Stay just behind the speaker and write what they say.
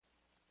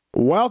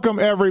Welcome,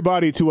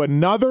 everybody, to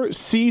another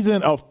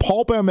season of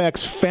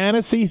Pulpmx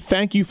Fantasy.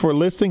 Thank you for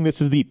listening.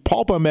 This is the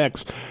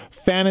Pulpmx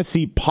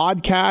Fantasy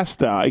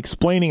Podcast,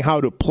 explaining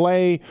how to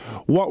play,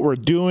 what we're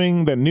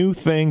doing, the new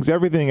things,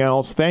 everything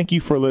else. Thank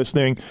you for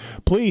listening.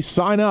 Please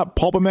sign up,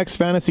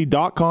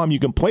 pulpmxfantasy.com. You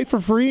can play for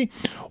free,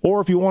 or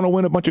if you want to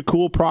win a bunch of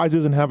cool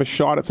prizes and have a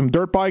shot at some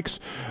dirt bikes,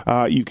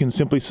 you can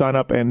simply sign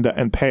up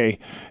and pay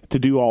to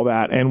do all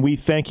that. And we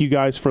thank you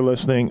guys for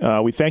listening.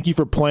 We thank you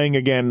for playing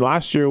again.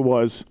 Last year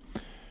was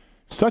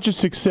such a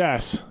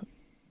success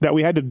that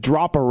we had to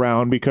drop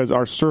around because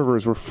our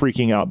servers were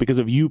freaking out because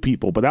of you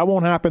people. But that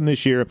won't happen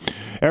this year.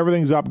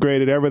 Everything's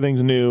upgraded.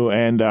 Everything's new.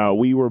 And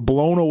we were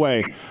blown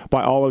away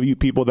by all of you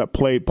people that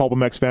played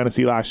Pulpmx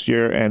Fantasy last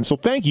year. And so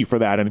thank you for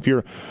that. And if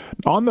you're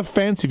on the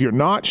fence, if you're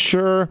not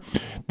sure,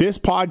 this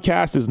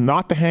podcast is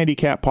not the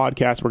handicap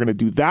podcast. We're going to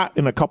do that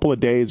in a couple of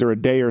days or a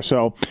day or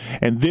so.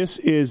 And this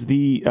is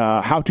the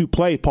how to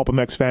play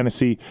Pulpmx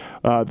Fantasy,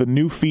 the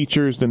new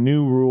features, the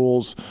new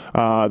rules,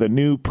 the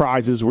new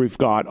prizes we've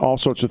got, all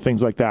sorts of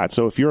things like that.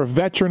 So if you're a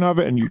veteran of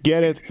it and you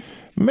get it,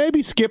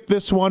 maybe skip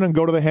this one and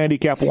go to the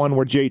handicap one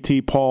where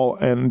JT, Paul,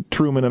 and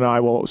Truman and I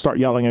will start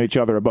yelling at each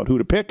other about who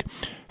to pick.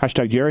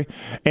 Hashtag Jerry.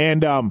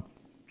 And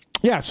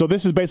yeah, so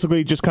this is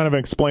basically just kind of an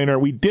explainer.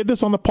 We did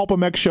this on the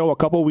Pulpmx show a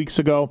couple of weeks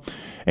ago.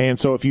 And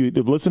so if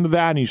you've listened to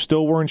that and you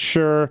still weren't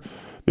sure,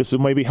 this will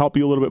maybe help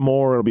you a little bit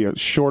more. It'll be a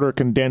shorter,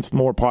 condensed,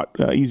 more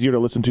easier to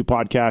listen to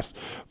podcast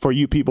for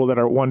you people that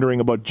are wondering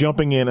about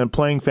jumping in and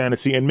playing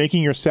fantasy and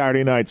making your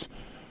Saturday nights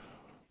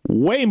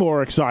way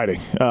more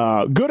exciting.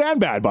 Good and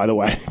bad, by the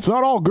way. It's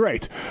not all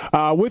great.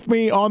 With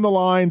me on the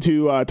line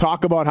to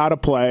talk about how to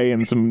play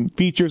and some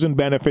features and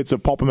benefits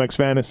of Pulpmx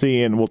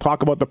Fantasy, and we'll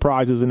talk about the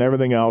prizes and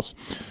everything else.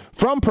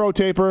 From Pro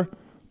Taper,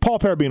 Paul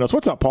Parabinos.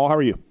 What's up, Paul? How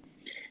are you?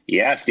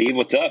 Yeah, Steve,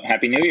 what's up?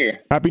 Happy New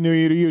Year. Happy New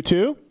Year to you,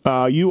 too.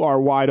 You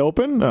are wide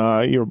open.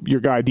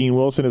 Your guy, Dean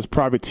Wilson, is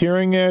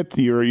privateering it.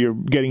 You're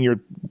getting your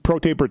Pro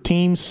Taper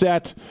team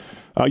set.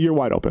 You're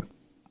wide open.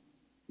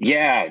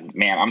 Yeah,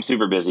 man, I'm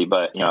super busy,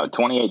 but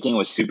 2018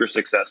 was super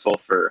successful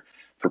for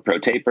Pro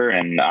Taper,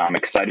 and I'm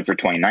excited for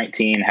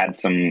 2019. Had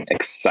some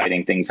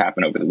exciting things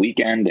happen over the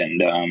weekend,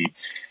 and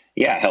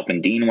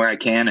helping Dean where I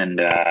can, and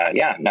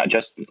not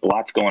just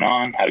lots going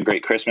on. Had a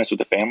great Christmas with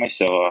the family,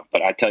 so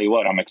but I tell you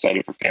what, I'm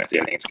excited for fantasy.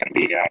 I think it's going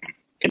to be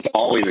it's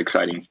always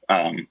exciting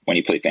when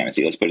you play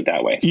fantasy. Let's put it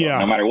that way. So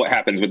no matter what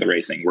happens with the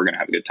racing, we're going to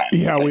have a good time.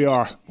 Yeah,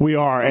 we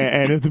are,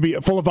 and it'll be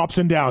full of ups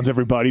and downs,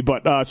 everybody.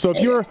 But so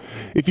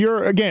if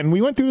you're again,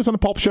 we went through this on the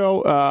Pulp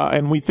Show,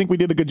 and we think we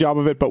did a good job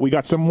of it. But we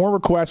got some more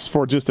requests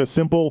for just a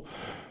simple,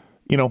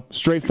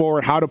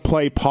 straightforward how to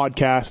play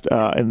podcast.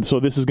 And so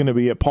this is going to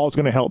be it. Paul's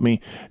going to help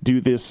me do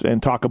this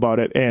and talk about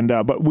it. And,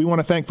 but we want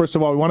to thank, first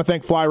of all,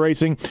 Fly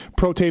Racing,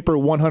 Pro Taper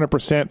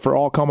 100% for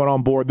all coming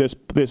on board this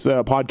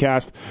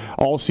podcast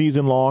all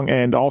season long,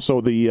 and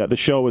also the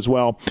show as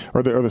well,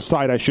 or the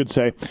site, I should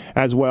say,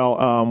 as well.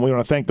 We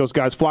want to thank those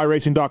guys,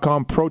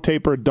 flyracing.com,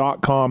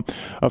 protaper.com,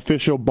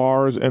 official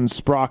bars and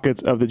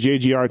sprockets of the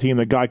JGR team,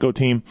 the Geico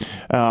team,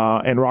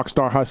 and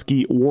Rockstar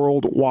Husky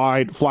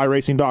worldwide,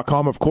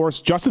 flyracing.com, of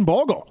course. Justin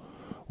Bogle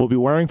will be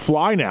wearing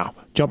Fly now,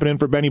 jumping in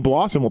for Benny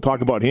Bloss, and we'll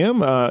talk about him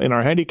in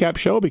our handicap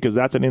show, because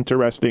that's an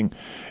interesting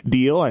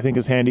deal. I think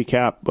his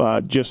handicap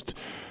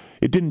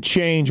it didn't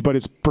change, but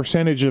his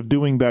percentage of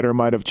doing better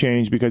might have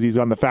changed because he's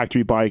on the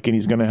factory bike and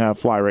he's going to have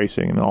Fly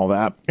Racing and all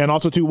that. And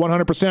also to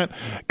 100%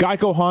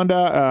 Geico Honda,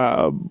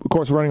 of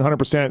course, running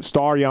 100%,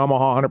 Star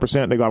Yamaha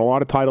 100%. They got a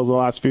lot of titles the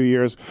last few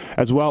years,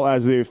 as well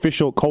as the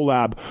official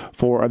collab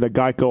for the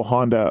Geico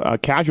Honda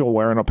casual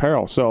wear and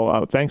apparel.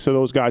 So thanks to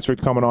those guys for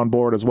coming on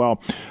board as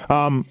well.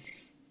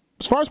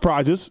 As far as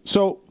prizes,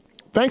 so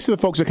thanks to the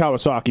folks at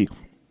Kawasaki.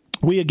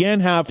 We again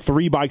have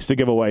 3 bikes to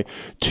give away.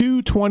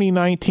 1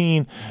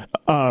 2019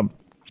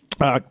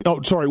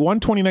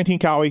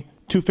 Cowie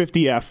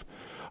 250F,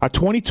 a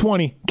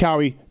 2020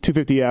 Cowie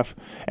 250F,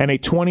 and a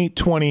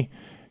 2020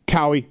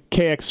 Cowie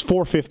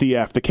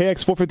KX450F. The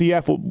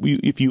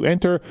KX450F, if you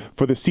enter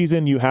for the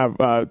season, you have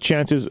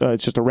chances.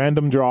 It's just a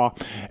random draw,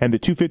 and the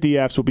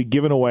 250Fs will be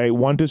given away.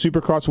 1 to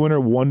Supercross winner,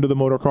 1 to the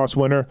Motocross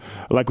winner,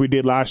 like we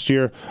did last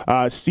year.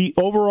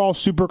 Overall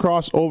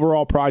Supercross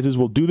overall prizes.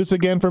 We'll do this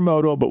again for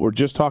Moto, but we're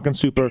just talking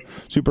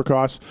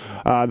Supercross.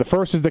 The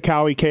first is the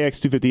Cowie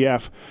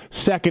KX250F.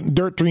 Second,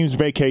 Dirt Dreams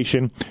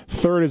Vacation.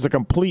 Third is a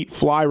complete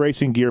Fly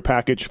Racing gear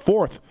package.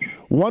 Fourth,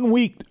 1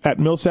 week at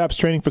Millsap's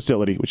training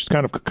facility, which is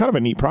kind of a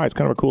neat prize,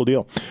 kind of a cool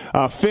deal.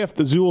 Fifth,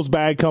 the Zool's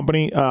Bag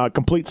Company,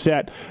 complete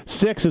set.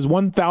 Sixth is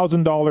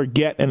 $1,000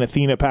 Get and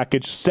Athena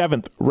package.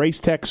 Seventh, Race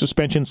Tech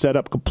suspension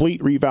setup,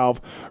 complete revalve,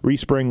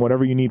 respring,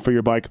 whatever you need for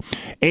your bike.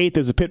 Eighth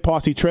is a Pit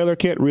Posse trailer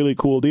kit, really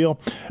cool deal.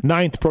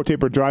 Ninth, Pro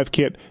Taper drive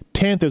kit.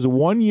 10th is a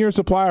 1-year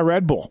supply of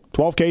Red Bull,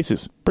 12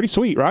 cases. Pretty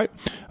sweet, right?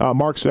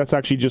 Marks, that's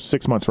actually just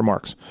 6 months for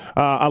Marks.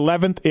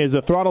 11th is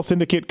a Throttle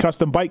Syndicate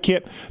custom bike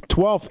kit.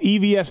 12th,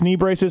 EVS knee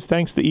braces.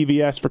 Thanks to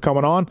EVS for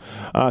coming on.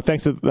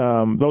 Thanks to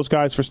those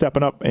guys for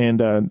stepping up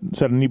and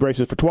setting knee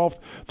braces for 12th.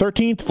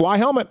 13th, Fly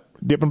helmet.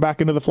 Dipping back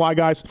into the Fly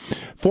guys.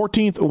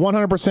 14th,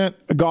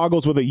 100%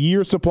 goggles with a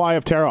year supply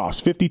of tear-offs,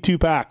 52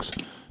 packs.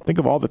 Think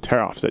of all the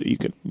tear-offs that you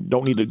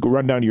don't need to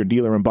run down to your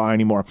dealer and buy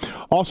anymore.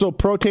 Also,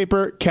 Pro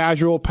Taper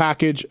casual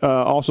package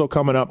also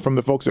coming up from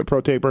the folks at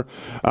Pro Taper.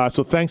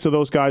 So thanks to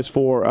those guys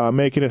for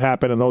making it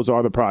happen, and those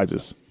are the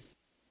prizes.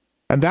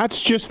 And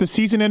that's just the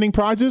season-ending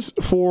prizes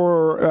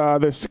for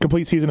this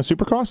complete season of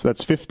Supercross.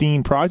 That's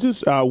 15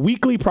 prizes.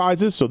 Weekly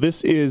prizes, so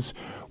this is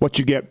what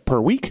you get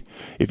per week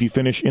if you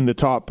finish in the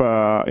top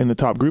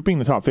grouping,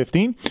 the top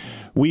 15.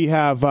 We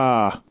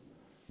have...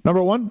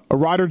 Number 1, a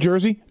rider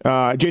jersey.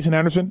 Jason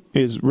Anderson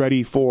is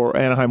ready for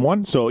Anaheim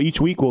 1. So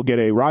each week we'll get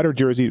a rider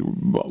jersey,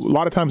 a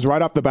lot of times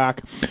right off the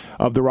back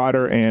of the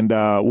rider, and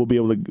we'll be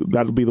able to,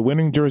 that'll be the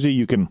winning jersey.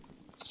 You can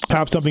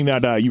have something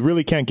that you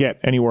really can't get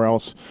anywhere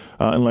else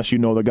unless you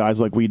know the guys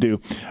like we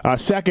do.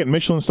 Second,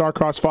 Michelin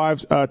Starcross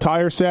 5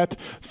 tire set.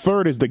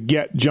 Third is the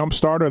Get Jump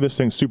Starter. This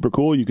thing's super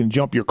cool. You can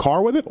jump your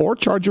car with it or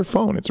charge your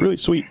phone. It's really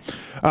sweet.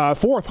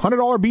 Fourth,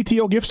 $100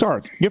 BTO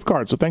gift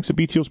card. So thanks to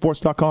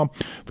BTOsports.com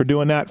for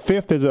doing that.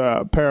 Fifth is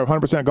a pair of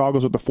 100%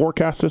 goggles with the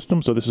forecast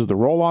system. So this is the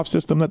roll-off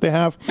system that they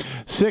have.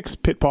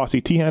 Sixth, Pit Posse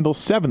T-handles.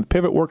 Seventh,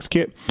 Pivot Works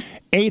kit.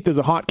 8th is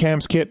a Hot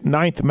Cams kit.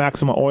 9th,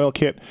 Maxima Oil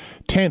kit.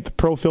 10th,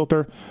 Pro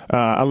Filter.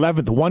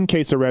 11th, 1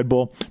 case of Red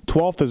Bull.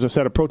 12th is a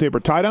set of Pro Taper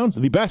tie downs,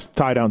 the best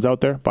tie downs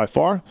out there by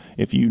far.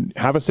 If you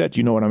have a set,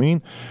 you know what I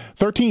mean.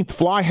 13th,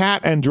 Fly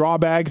hat and draw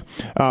bag.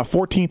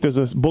 14th is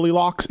a Bully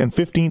Locks, and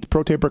 15th,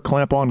 Pro Taper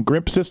clamp on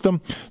grip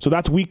system. So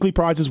that's weekly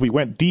prizes. We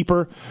went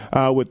deeper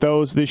with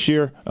those this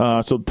year.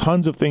 So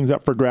tons of things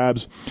up for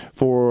grabs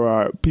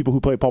for people who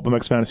play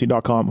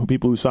PulpmxFantasy.com,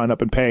 people who sign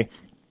up and pay.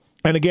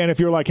 And again, if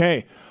you're like,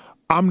 hey,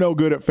 I'm no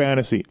good at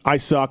fantasy. I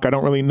suck. I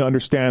don't really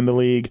understand the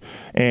league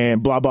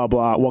and blah, blah,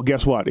 blah. Well,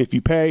 guess what? If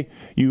you pay,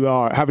 you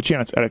have a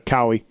chance at a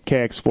Cowie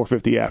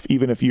KX450F,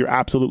 even if you're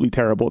absolutely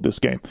terrible at this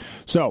game.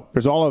 So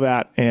there's all of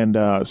that, and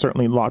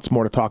certainly lots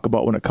more to talk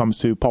about when it comes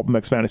to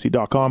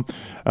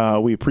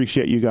PulpmxFantasy.com. We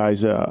appreciate you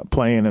guys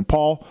playing. And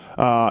Paul,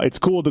 it's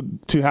cool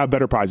to have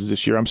better prizes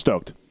this year. I'm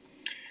stoked.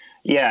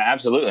 Yeah,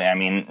 absolutely. I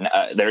mean,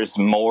 there's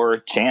more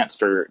chance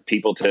for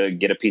people to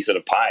get a piece of the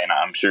pie. And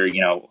I'm sure,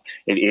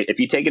 if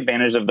you take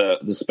advantage of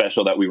the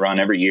special that we run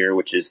every year,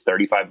 which is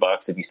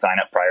 $35 if you sign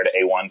up prior to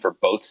A1 for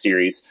both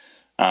series,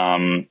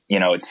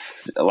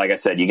 it's like I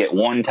said, you get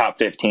one top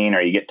 15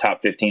 or you get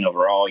top 15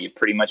 overall, you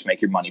pretty much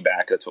make your money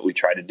back. That's what we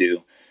try to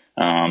do.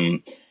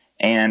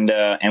 And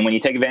when you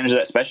take advantage of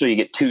that special, you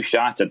get 2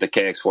 shots at the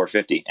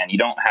KX450, and you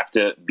don't have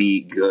to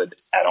be good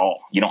at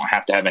all. You don't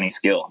have to have any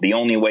skill. The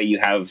only way you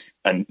have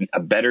a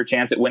better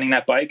chance at winning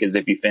that bike is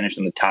if you finish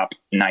in the top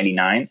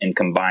 99 in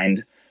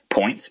combined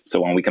points.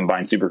 So when we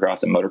combine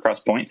Supercross and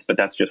Motocross points, but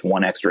that's just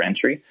one extra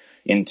entry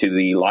into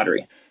the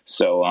lottery.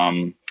 So,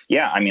 I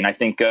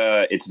think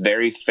it's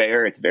very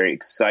fair. It's very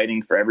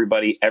exciting for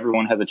everybody.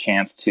 Everyone has a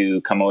chance to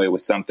come away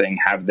with something,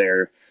 have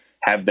their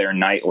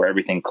night where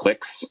everything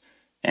clicks.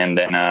 And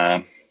then,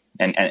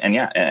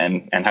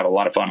 and have a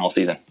lot of fun all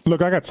season.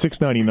 Look, I got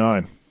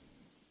 $6.99.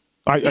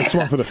 I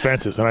swung for the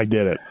fences and I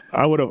did it.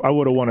 I would have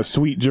won a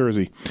sweet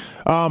jersey.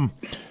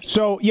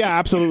 So yeah,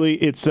 absolutely.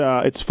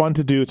 It's fun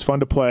to do. It's fun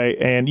to play.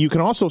 And you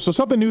can also, so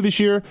something new this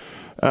year,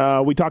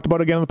 we talked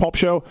about again on the Pulp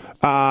Show,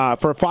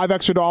 for $5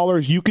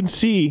 extra, you can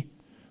see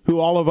who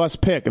all of us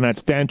pick. And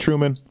that's Dan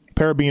Truman,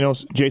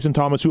 Parabinos, Jason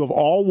Thomas, who have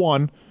all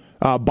won,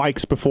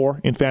 bikes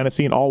before in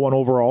fantasy and all won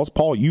overalls.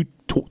 Paul, you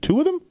two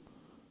of them?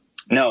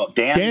 No,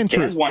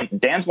 Dan's won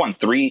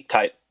three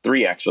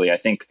actually. I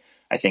think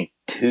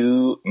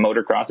 2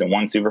 motocross and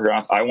 1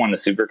 supercross. I won the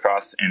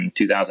supercross in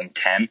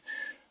 2010.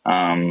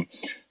 And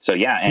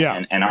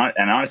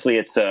honestly,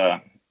 it's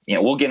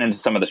we'll get into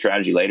some of the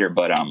strategy later,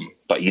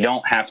 but you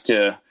don't have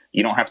to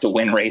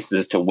win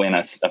races to win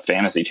a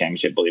fantasy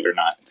championship, believe it or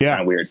not. It's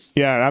kind of weird.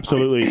 Yeah,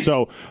 absolutely.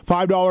 So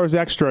 $5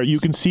 extra, you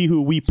can see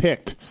who we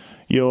picked.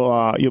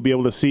 You'll be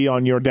able to see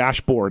on your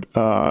dashboard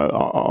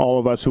all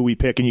of us who we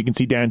pick, and you can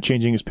see Dan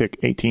changing his pick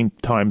 18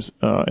 times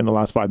in the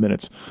last 5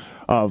 minutes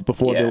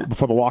before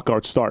the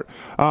lockouts start.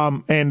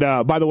 By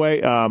the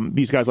way,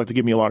 these guys like to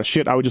give me a lot of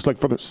shit. I would just like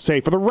for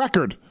the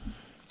record,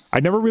 I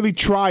never really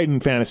tried in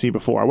fantasy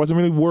before. I wasn't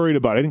really worried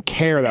about it. I didn't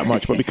care that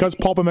much, but because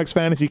Pulpmx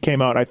Fantasy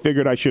came out, I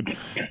figured I should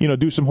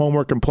do some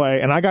homework and play,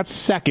 and I got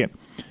second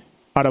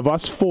out of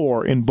us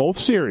 4 in both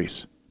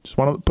series. Just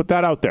want to put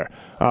that out there.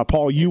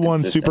 Paul, you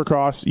won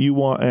Supercross. You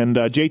won, and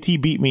JT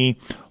beat me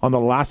on the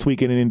last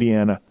weekend in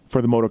Indiana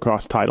for the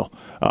motocross title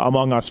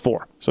among us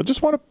 4. So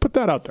just want to put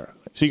that out there.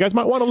 So you guys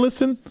might want to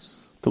listen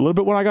to a little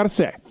bit what I got to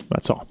say.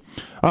 That's all.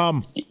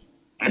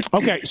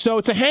 Okay, so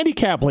it's a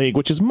handicap league,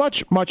 which is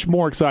much, much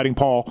more exciting,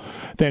 Paul,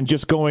 than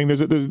just going.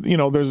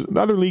 There's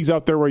other leagues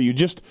out there where you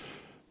just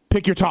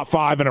pick your top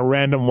 5 in a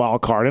random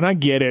wild card. And I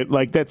get it.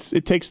 Like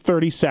it takes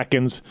 30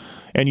 seconds,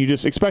 and you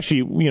just,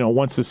 especially,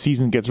 once the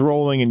season gets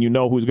rolling and you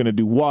know who's going to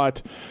do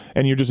what,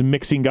 and you're just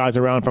mixing guys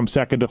around from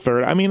second to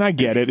third. I mean, I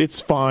get it.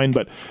 It's fine.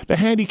 But the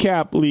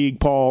handicap league,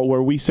 Paul,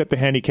 where we set the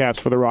handicaps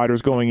for the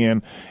riders going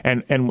in,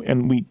 and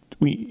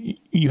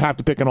you have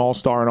to pick an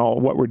all-star and all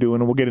what we're doing,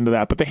 and we'll get into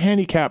that. But the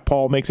handicap,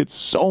 Paul, makes it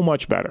so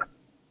much better.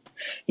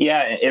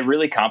 Yeah, it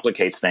really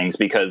complicates things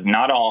because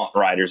not all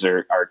riders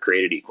are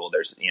created equal.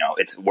 There's,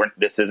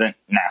 this isn't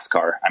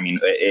NASCAR. I mean,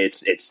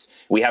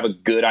 we have a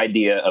good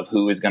idea of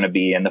who is going to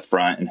be in the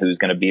front and who's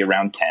going to be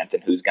around 10th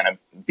and who's going to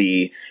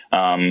be,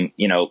 trying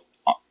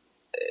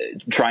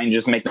to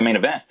just make the main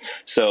event.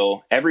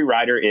 So every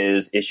rider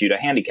is issued a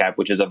handicap,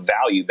 which is a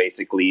value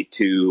basically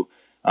to,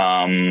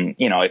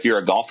 if you're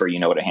a golfer, you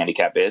know what a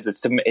handicap is. It's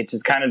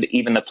just kind of to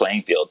even the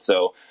playing field.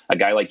 So a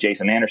guy like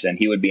Jason Anderson,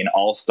 he would be an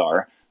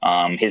all-star.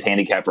 His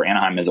handicap for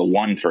Anaheim is a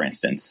 1, for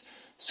instance.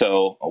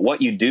 So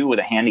what you do with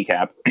a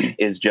handicap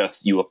is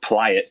just you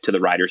apply it to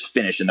the rider's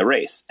finish in the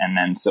race. And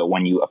then so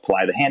when you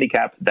apply the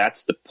handicap,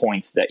 that's the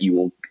points that you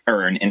will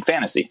earn in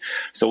fantasy.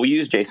 So we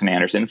use Jason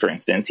Anderson, for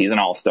instance. He's an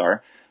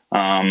all-star.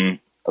 I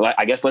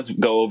guess let's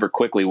go over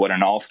quickly what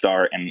an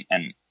all-star and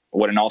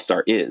what an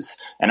all-star is.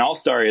 An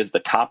all-star is the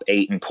top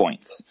 8 in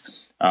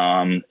points.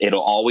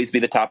 It'll always be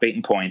the top 8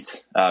 in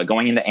points.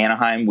 Going into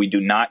Anaheim, we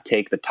do not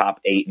take the top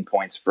 8 in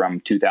points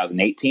from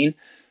 2018.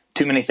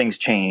 Too many things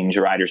change,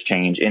 riders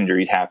change,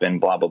 injuries happen,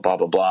 blah, blah, blah,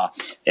 blah, blah.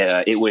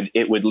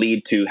 It would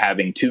lead to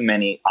having too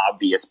many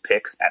obvious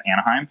picks at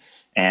Anaheim.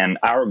 And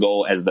our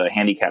goal as the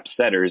handicap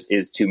setters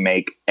is to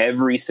make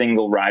every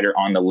single rider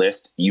on the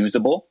list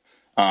usable.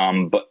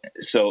 But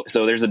so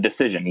there's a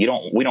decision. We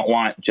don't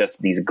want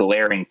just these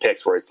glaring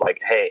picks where it's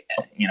like, hey,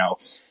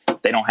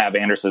 they don't have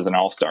Anderson as an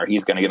all-star.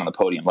 He's going to get on the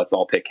podium. Let's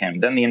all pick him.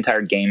 Then the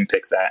entire game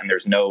picks that, and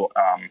there's no,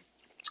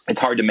 it's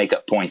hard to make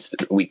up points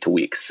week to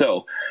week.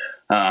 So,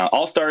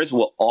 all-stars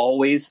will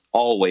always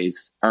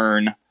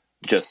earn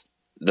just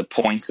the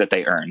points that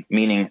they earn,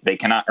 meaning they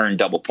cannot earn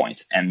double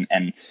points.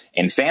 And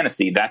in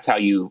fantasy, that's how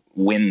you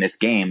win this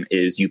game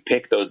is you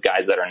pick those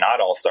guys that are not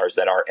all-stars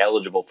that are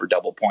eligible for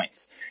double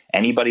points.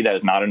 Anybody that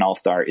is not an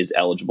all-star is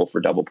eligible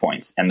for double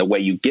points. And the way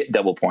you get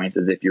double points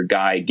is if your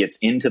guy gets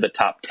into the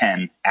top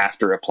 10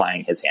 after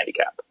applying his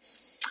handicap.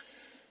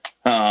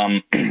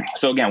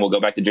 So again, we'll go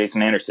back to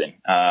Jason Anderson.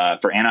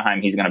 For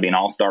Anaheim, he's going to be an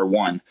all-star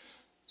 1.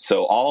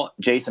 So all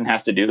Jason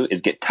has to do is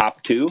get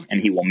top 2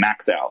 and he will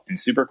max out. In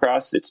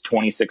Supercross, it's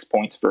 26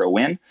 points for a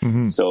win.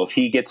 Mm-hmm. So if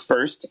he gets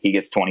first, he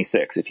gets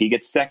 26. If he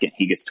gets second,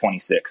 he gets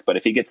 26. But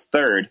if he gets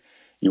third,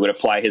 you would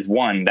apply his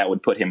 1. That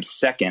would put him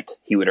second.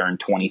 He would earn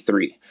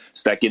 23.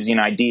 So that gives you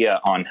an idea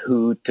on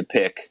who to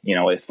pick,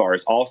 as far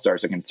as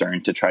all-stars are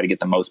concerned to try to get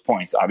the most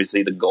points.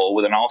 Obviously, the goal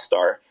with an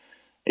all-star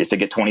is to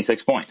get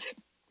 26 points.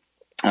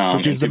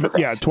 Which is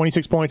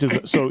 26 points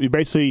is so you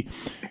basically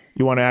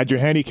you want to add your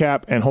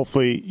handicap and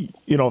hopefully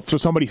for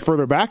somebody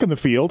further back in the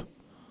field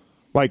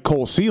like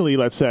Cole Seeley,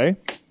 let's say,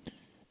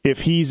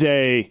 if he's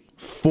a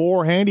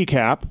 4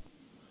 handicap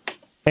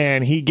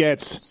and he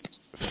gets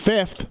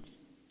 5th,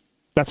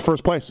 that's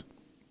first place.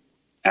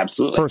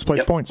 Absolutely, first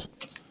place points.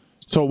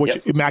 So which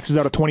it maxes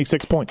out at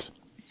 26 points.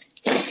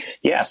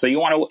 Yeah, so you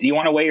want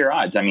to weigh your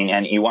odds. I mean,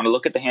 and you want to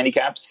look at the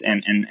handicaps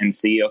and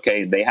see,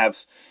 okay, they have.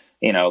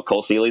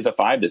 Cole Seeley's a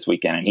 5 this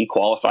weekend, and he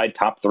qualified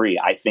top 3.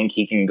 I think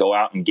he can go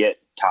out and get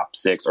top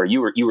 6, or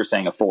you were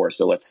saying a 4.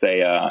 So let's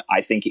say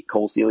I think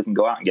Cole Seeley can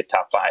go out and get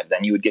top 5.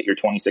 Then you would get your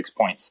 26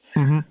 points.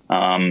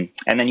 Mm-hmm.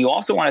 And then you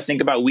also want to think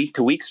about week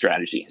to week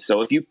strategy.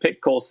 So if you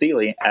pick Cole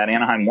Seeley at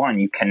Anaheim 1,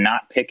 you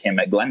cannot pick him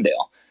at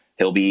Glendale.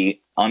 He'll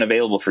be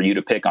unavailable for you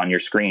to pick on your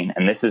screen,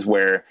 and this is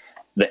where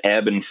the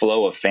ebb and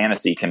flow of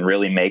fantasy can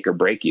really make or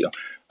break you.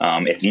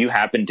 If you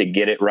happen to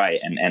get it right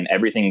and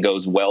everything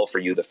goes well for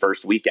you the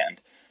first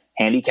weekend.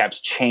 Handicaps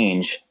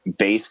change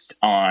based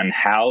on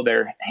how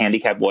their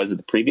handicap was at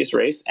the previous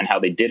race and how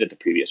they did at the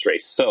previous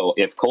race. So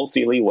if Cole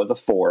Seeley was a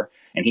 4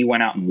 and he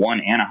went out and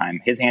won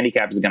Anaheim, his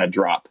handicap is going to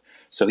drop.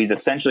 So he's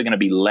essentially going to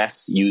be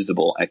less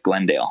usable at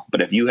Glendale.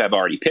 But if you have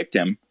already picked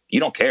him, you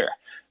don't care.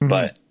 Mm-hmm.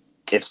 But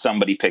if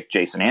somebody picked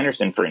Jason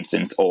Anderson, for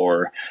instance,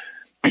 or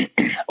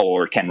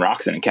Ken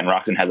Roxon, and Ken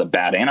Roxon has a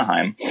bad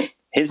Anaheim,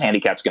 his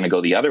handicap's going to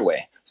go the other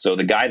way. So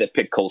the guy that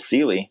picked Cole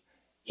Seeley,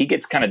 he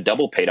gets kind of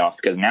double paid off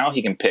because now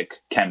he can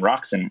pick Ken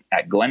Roxon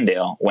at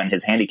Glendale when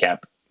his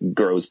handicap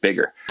grows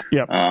bigger.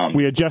 Yeah,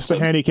 we adjust the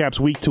handicaps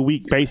week to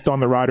week based on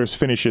the riders'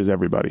 finishes,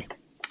 everybody.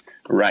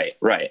 Right.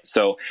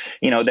 So,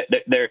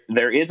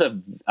 there is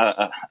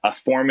a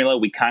formula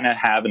we kind of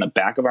have in the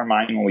back of our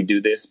mind when we do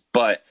this,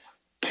 but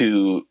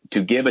to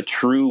give a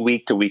true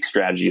week to week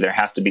strategy, there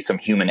has to be some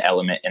human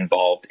element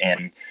involved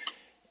in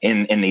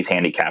these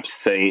handicaps.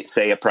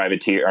 Say a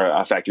privateer or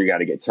a factory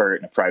guy gets hurt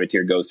and a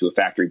privateer goes to a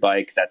factory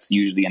bike, that's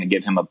usually going to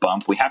give him a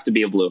bump. We have to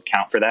be able to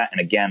account for that. And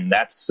again,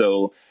 that's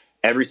so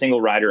every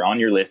single rider on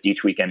your list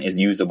each weekend is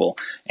usable,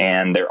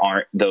 and there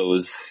aren't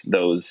those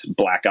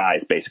black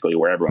eyes basically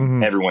where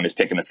everyone is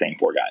picking the same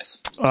 4 guys.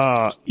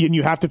 And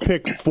you have to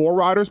pick 4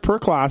 riders per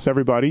class,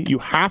 everybody. You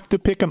have to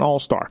pick an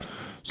all-star.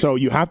 So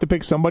you have to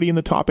pick somebody in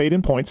the top 8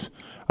 in points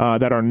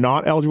that are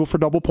not eligible for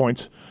double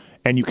points,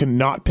 and you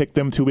cannot pick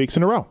them 2 weeks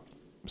in a row.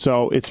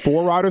 So it's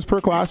 4 riders per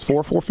class,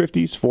 4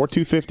 450s, 4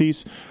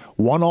 250s,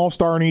 1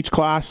 all-star in each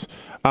class.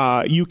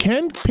 You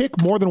can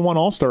pick more than 1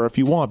 all-star if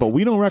you want, but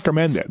we don't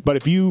recommend it. But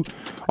if you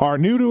are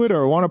new to it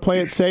or want to play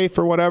it safe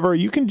or whatever,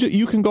 you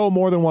can go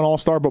more than 1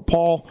 all-star. But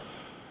Paul,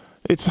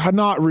 it's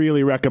not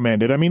really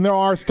recommended. I mean, there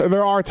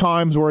are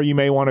times where you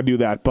may want to do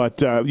that,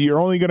 but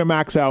you're only going to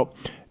max out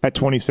at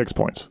 26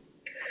 points.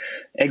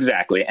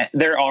 Exactly.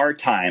 There are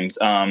times.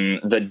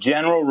 The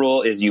general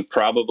rule is you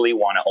probably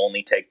want to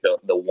only take the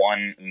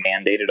 1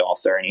 mandated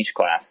all-star in each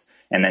class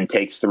and then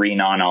take 3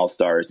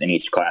 non-all-stars in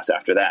each class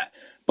after that.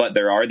 But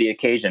there are the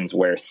occasions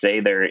where, say,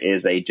 there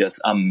is just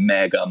a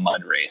mega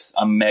mud race,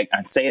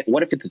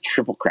 what if it's a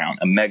Triple Crown,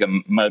 a mega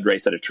mud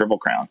race at a Triple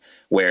Crown,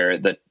 where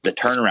the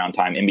turnaround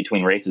time in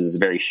between races is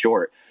very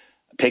short.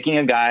 Picking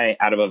a guy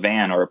out of a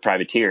van or a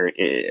privateer,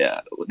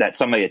 that's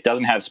somebody that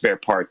doesn't have spare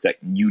parts that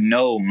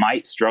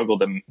might struggle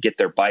to get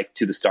their bike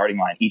to the starting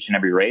line each and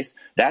every race.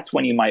 That's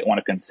when you might want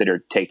to consider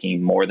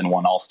taking more than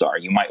 1 all-star.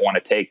 You might want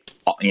to take,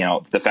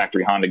 the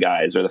factory Honda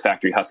guys or the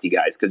factory Husky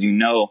guys, because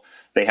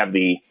they have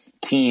the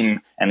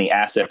team and the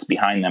assets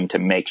behind them to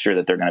make sure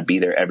that they're going to be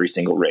there every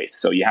single race.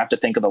 So you have to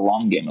think of the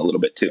long game a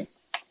little bit too.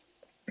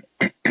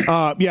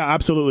 Yeah,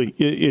 absolutely.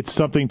 It's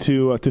something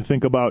to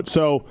think about.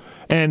 So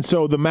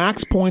the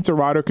max points a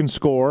rider can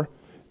score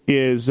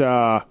is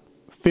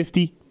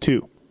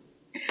 52.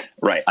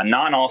 Right. A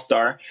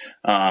non-all-star,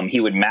 he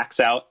would max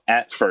out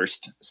at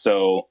first.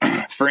 So,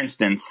 for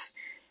instance,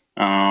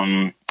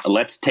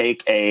 let's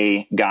take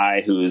a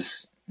guy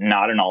who's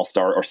not an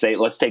all-star, or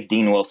let's take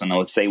Dean Wilson, and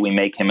let's say we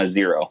make him a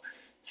 0.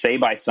 Say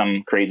by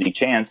some crazy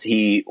chance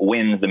he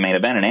wins the main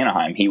event in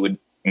Anaheim. He would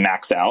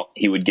max out.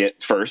 He would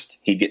get first.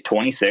 He'd get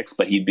 26,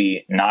 but he'd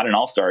be not an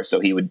all-star,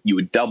 so you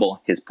would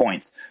double his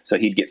points. So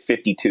he'd get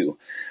 52.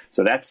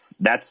 So that's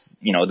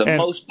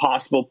most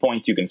possible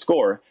points you can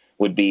score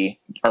would be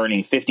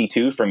earning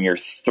 52 from your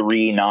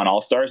 3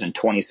 non-all-stars and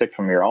 26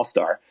 from your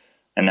all-star.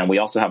 And then we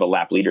also have a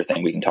lap leader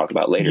thing we can talk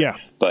about later. Yeah.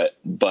 But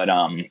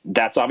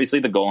that's obviously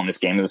the goal in this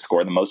game, is to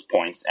score the most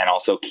points and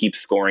also keep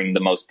scoring the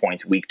most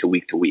points week to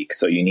week to week.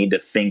 So you need to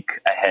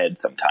think ahead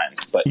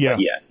sometimes. But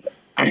yes.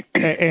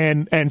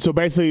 And so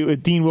basically,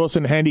 with Dean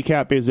Wilson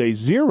handicap is a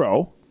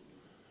 0,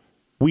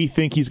 we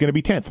think he's going to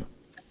be 10th.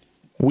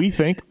 We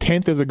think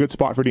 10th is a good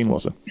spot for Dean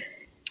Wilson.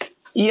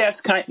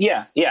 Yes,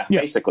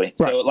 basically. Right.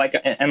 So like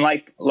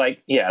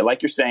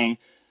you're saying,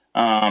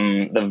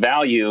 the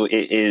value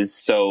is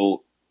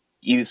so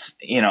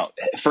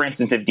for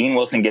instance, if Dean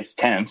Wilson gets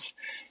 10th,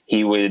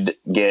 he would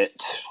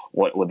get,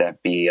 what would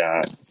that be?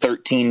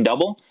 13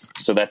 double.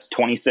 So that's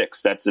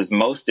 26. That's as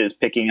most as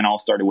picking an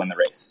all-star to win the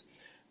race.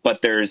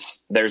 But there's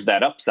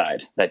that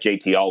upside that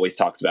JT always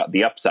talks about,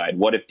 the upside.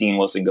 What if Dean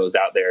Wilson goes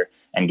out there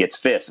and gets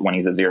 5th when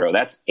he's a 0?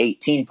 That's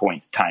 18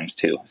 points times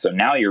 2. So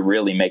now you're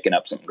really making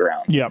up some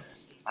ground. Yep,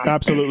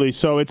 absolutely.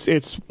 So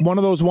it's one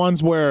of those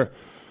ones where,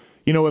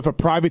 if a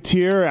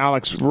privateer,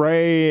 Alex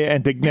Ray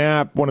and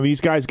Dignap, one of these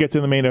guys gets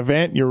in the main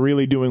event, you're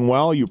really doing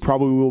well. You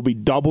probably will be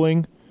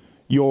doubling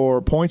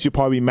your points. You'll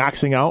probably be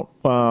maxing out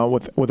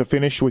with a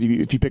finish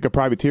if you pick a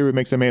privateer who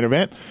makes the main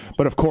event.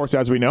 But of course,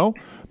 as we know,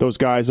 those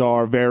guys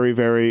are very,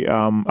 very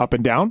up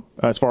and down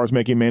as far as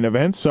making main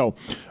events. So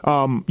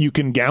you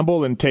can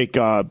gamble and take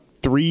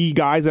 3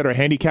 guys that are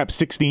handicapped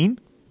 16.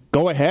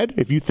 Go ahead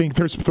if you think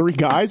there's 3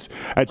 guys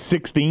at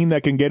 16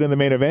 that can get in the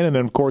main event, and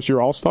then of course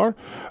your all-star.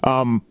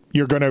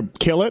 You're going to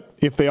kill it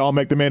if they all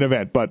make the main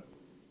event, but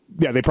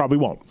yeah, they probably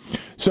won't.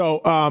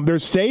 So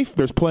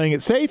there's playing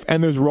it safe,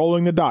 and there's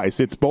rolling the dice.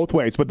 It's both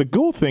ways. But the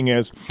cool thing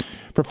is,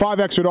 for $5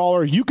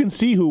 extra, you can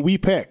see who we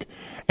pick.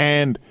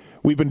 And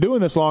we've been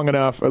doing this long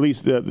enough, at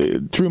least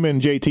the Truman,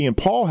 JT, and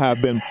Paul have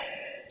been,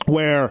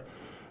 where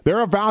there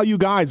are value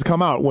guys that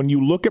come out. When you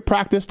look at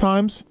practice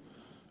times,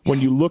 when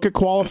you look at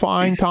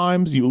qualifying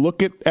times, you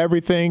look at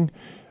everything,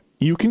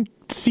 you can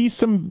see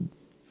some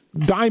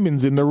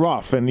diamonds in the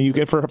rough, and you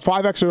get for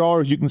 $5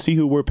 extra, you can see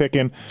who we're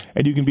picking,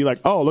 and you can be like,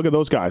 oh, look at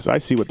those guys, I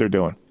see what they're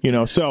doing.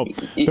 So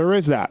there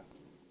is that.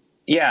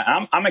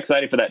 Yeah, I'm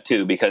excited for that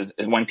too, because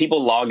when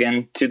people log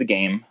in to the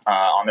game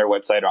on their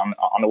website, on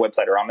the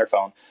website or on their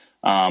phone,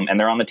 and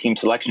they're on the team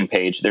selection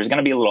page, there's going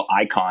to be a little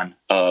icon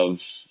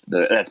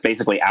that's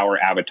basically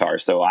our avatar.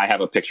 So I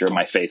have a picture of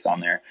my face on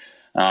there.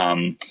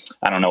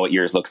 I don't know what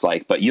yours looks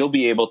like, but you'll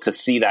be able to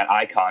see that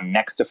icon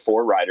next to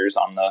 4 riders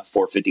on the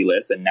 450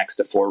 list and next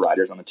to 4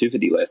 riders on the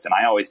 250 list. And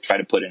I always try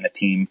to put in a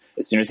team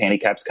as soon as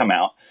handicaps come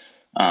out.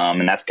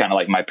 And that's kind of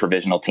like my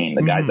provisional team,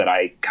 the guys that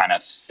I kind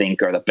of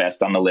think are the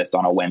best on the list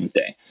on a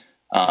Wednesday.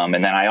 And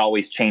then I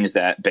always change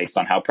that based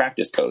on how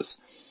practice goes.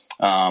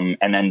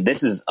 And then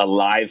this is a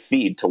live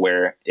feed to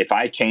where if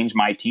I change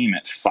my team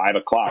at 5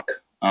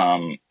 o'clock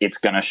it's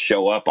going to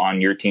show up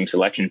on your team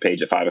selection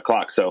page at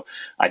 5:00. So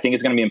I think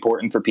it's going to be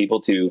important for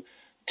people to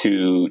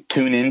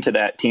tune into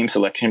that team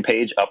selection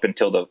page up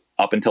until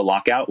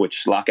lockout,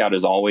 which lockout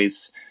is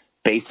always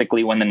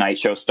basically when the night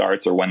show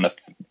starts or when the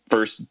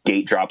first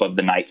gate drop of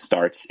the night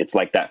starts. It's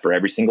like that for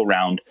every single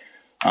round.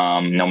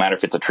 No matter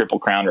if it's a Triple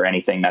Crown or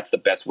anything, that's the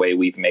best way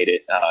we've made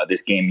it,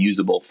 this game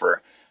usable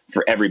for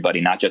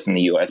everybody, not just in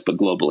the U.S. but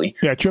globally.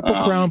 Yeah, Triple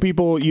Crown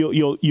people,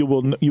 you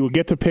will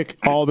get to pick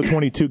all the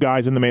 22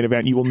 guys in the main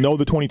event. You will know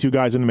the 22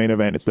 guys in the main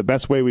event. It's the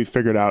best way we've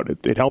figured out.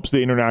 It helps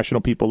the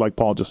international people, like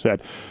Paul just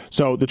said.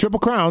 So the Triple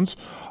Crowns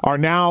are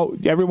now,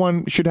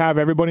 everyone should have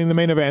everybody in the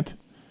main event.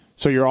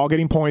 So you're all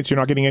getting points. You're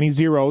not getting any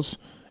zeros,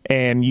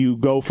 and you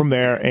go from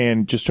there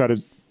and just try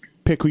to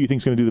pick who you think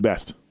is going to do the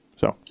best.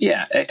 So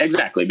yeah,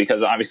 exactly.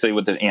 Because obviously,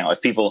 with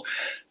if people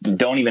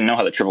don't even know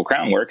how the Triple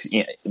Crown works,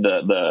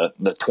 the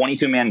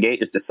 22-man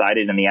gate is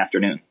decided in the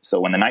afternoon. So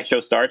when the night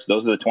show starts,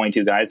 those are the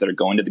 22 guys that are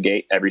going to the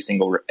gate every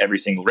single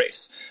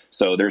race.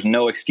 So there's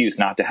no excuse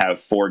not to have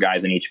 4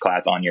 guys in each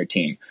class on your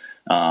team.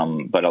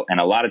 But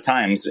a lot of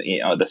times,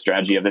 the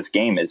strategy of this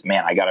game is,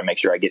 man, I got to make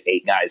sure I get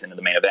 8 guys into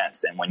the main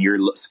events. And when you're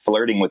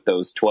flirting with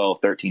those 12,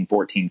 13,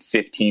 14,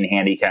 15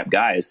 handicap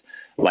guys,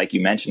 like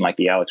you mentioned, like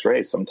the Alex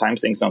Rays, sometimes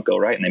things don't go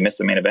right and they miss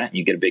the main event and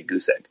you get a big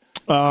goose egg.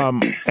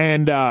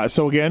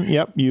 So again,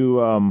 yep,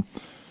 you,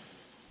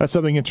 that's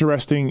something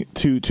interesting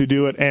to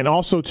do it. And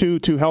also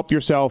to help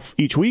yourself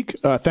each week,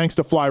 thanks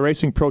to Fly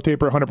Racing, Pro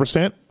Taper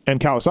 100%, and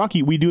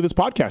Kawasaki, we do this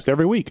podcast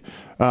every week.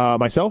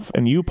 Myself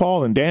and you,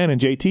 Paul, and Dan,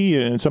 and JT,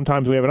 and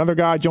sometimes we have another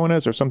guy join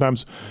us, or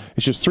sometimes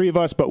it's just 3 of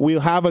us, but we'll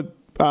have a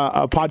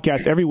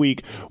podcast every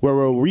week where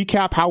we'll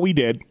recap how we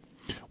did.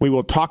 We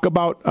will talk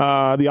about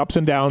the ups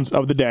and downs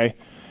of the day.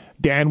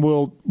 Dan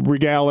will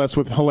regale us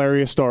with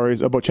hilarious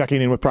stories about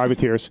checking in with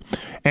privateers.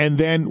 And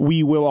then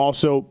we will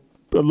also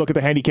look at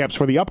the handicaps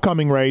for the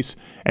upcoming race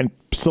and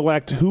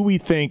select who we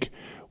think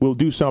will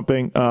do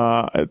something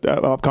at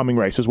the upcoming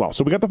race as well.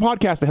 So we got the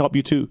podcast to help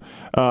you too,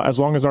 as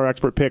long as our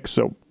expert picks.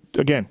 So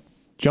again,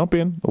 jump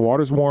in. The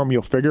water's warm.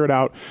 You'll figure it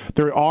out.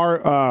 There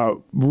are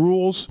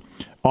rules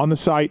on the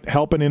site,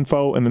 help and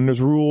info, and then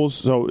there's rules.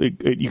 So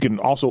you can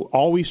also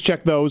always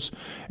check those,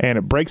 and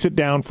it breaks it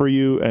down for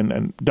you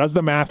and does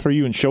the math for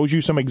you and shows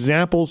you some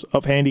examples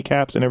of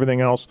handicaps and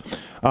everything else.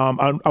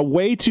 A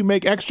way to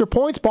make extra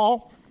points,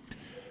 Paul.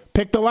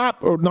 Pick the lap,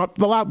 or not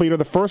the lap leader,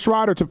 the first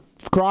rider to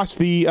cross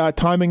the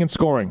timing and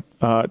scoring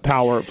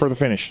tower for the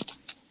finish.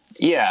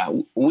 Yeah,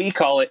 we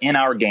call it, in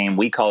our game,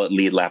 we call it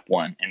lead lap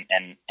 1.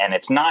 And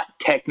it's not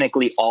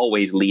technically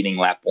always leading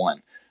lap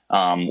 1.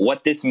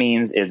 What this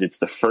means is it's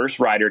the first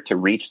rider to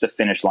reach the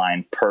finish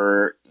line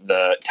per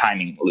the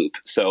timing loop.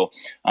 So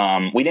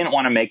we didn't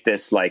want to make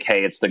this like,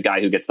 hey, it's the guy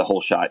who gets the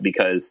whole shot,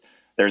 because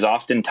there's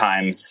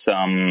oftentimes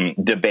some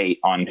debate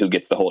on who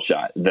gets the whole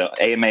shot. The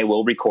AMA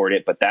will record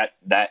it, but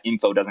that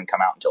info doesn't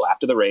come out until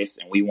after the race,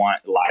 and we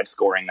want live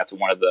scoring. That's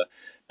one of the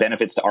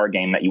benefits to our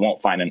game that you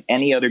won't find in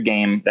any other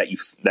game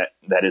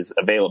that is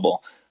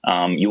available.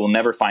 You will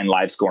never find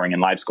live scoring,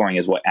 and live scoring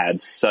is what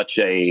adds such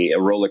a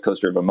roller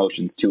coaster of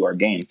emotions to our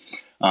game.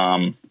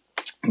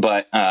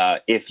 But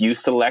if you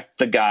select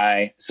the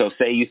guy, so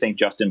say you think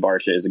Justin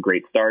Barcia is a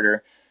great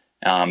starter,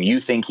 you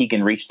think he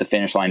can reach the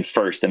finish line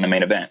first in the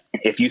main event.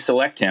 If you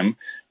select him,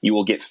 you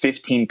will get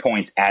 15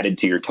 points added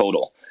to your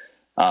total.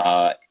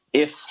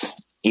 If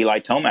Eli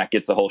Tomac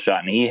gets the whole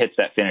shot and he hits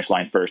that finish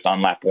line first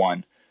on lap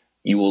 1,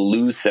 you will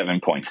lose 7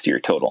 points to your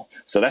total.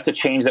 So that's a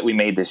change that we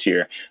made this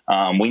year.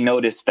 We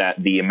noticed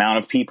that the amount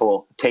of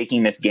people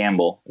taking this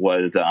gamble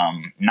was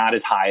not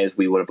as high as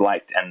we would have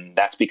liked, and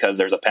that's because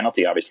there's a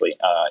penalty, obviously.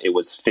 It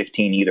was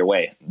 15 either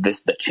way.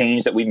 The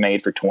change that we've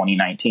made for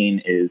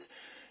 2019 is,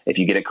 if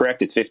you get it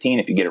correct, it's 15.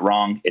 If you get it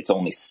wrong, it's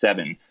only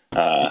 7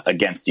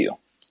 against you.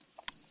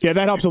 Yeah,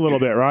 that helps a little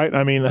bit, right?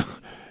 I mean,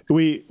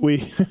 we're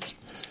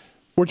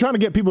trying to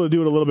get people to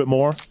do it a little bit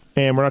more,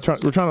 and we're trying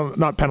to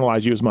not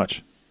penalize you as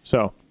much.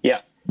 So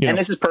yeah, and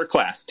this is per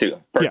class too.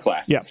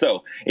 Class. Yeah.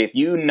 So if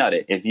you nut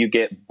it, if you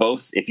get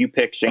both, if you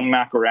pick Shane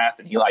McElrath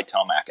and Eli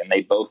Tomac, and they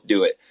both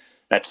do it,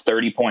 that's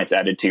 30 points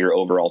added to your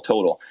overall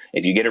total.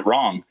 If you get it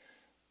wrong,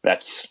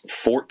 that's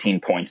 14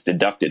 points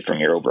deducted from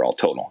your overall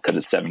total, because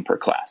it's 7 per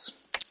class.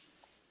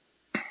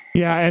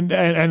 Yeah,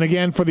 and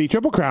again, for the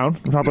Triple Crown,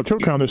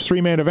 there's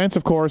 3 main events,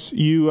 of course.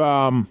 You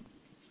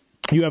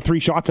have 3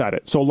 shots at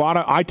it. So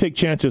I take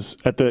chances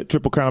at the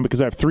Triple Crown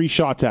because I have 3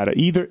 shots at it.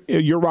 Either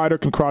your rider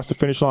can cross the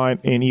finish line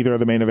in either of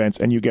the main events,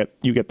 and you get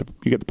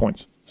the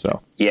points. So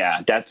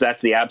yeah,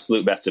 that's the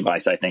absolute best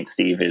advice, I think,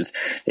 Steve, is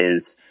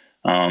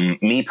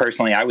me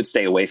personally, I would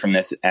stay away from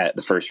this at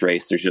the first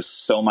race. There's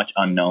just so much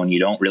unknown. You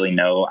don't really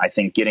know. I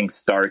think getting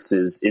starts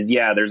is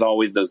yeah, there's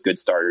always those good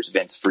starters,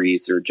 Vince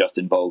Freese or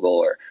Justin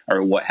Bogle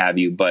or what have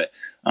you. But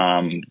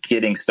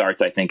getting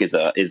starts, I think, is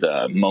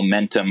a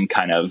momentum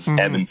kind of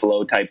ebb and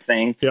flow type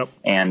thing. Yep.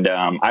 And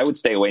I would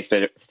stay away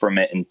from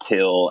it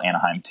until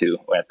Anaheim 2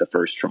 at the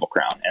first Triple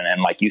Crown. And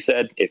then, like you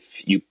said,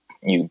 if you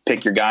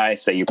pick your guy,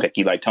 say you pick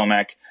Eli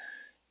Tomac,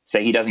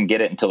 say he doesn't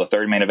get it until the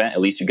 3rd main event,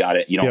 at least you got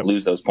it. You don't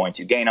lose those points,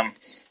 you gain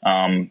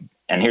them.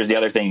 And here's the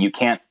other thing. You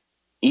can't,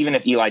 even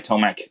if Eli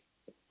Tomac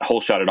hole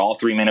shot at all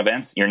 3 main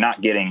events, you're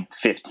not getting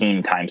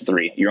 15 times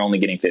 3. You're only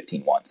getting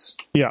 15 once.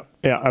 Yeah,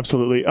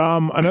 absolutely.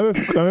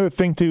 Another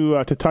thing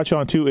to touch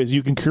on too is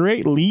you can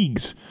create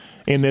leagues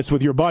in this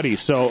with your buddies.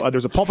 So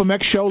there's a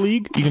Pulpmx show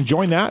league. You can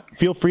join that.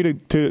 Feel free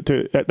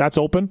to that's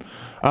open.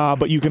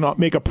 But you can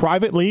make a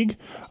private league,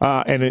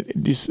 and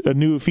a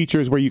new feature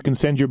is where you can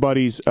send your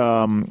buddies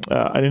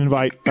an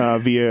invite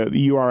via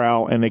the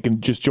URL, and they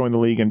can just join the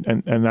league,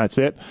 and that's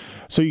it.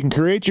 So you can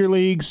create your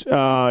leagues.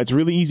 It's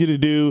really easy to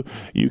do.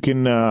 You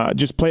can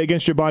just play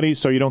against your buddies,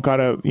 so you don't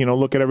gotta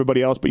look at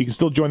everybody else, but you can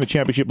still join the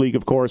championship league,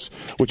 of course,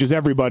 which is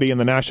everybody and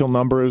the national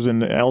numbers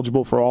and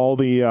eligible for all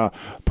the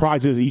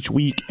prizes each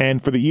week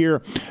and for the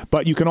year.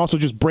 But you can also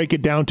just break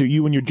it down to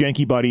you and your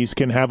janky buddies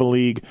can have a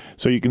league,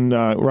 so you can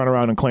run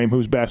around and claim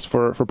who's best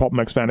for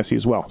Pulpmx Fantasy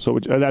as well. So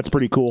that's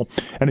pretty cool.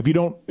 And if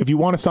you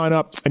want to sign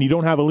up and you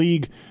don't have a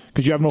league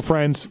because you have no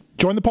friends,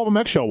 join the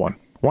Pulpmx show one.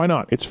 Why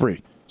not? It's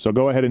free. So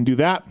go ahead and do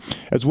that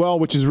as well,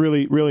 which is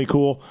really, really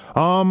cool.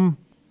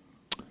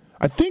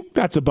 I think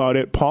that's about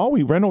it, Paul.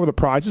 We ran over the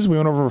prizes. We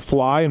went over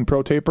Fly and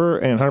Pro Taper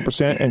and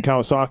 100% and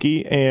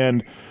Kawasaki,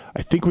 and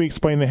I think we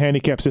explained the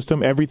handicap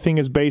system. Everything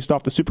is based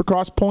off the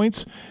Supercross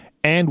points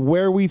and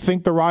where we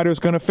think the rider is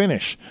going to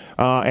finish.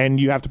 And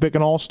you have to pick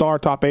an all-star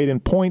top 8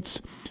 in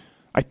points.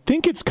 I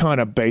think it's kind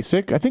of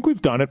basic. I think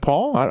we've done it,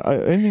 Paul.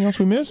 Anything else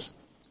we miss?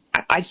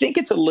 I think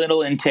it's a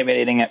little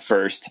intimidating at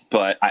first,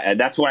 but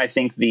that's what I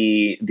think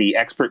the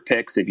expert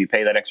picks, if you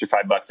pay that extra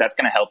 $5, that's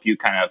going to help you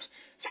kind of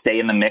stay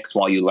in the mix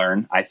while you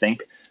learn, I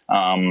think,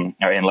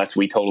 unless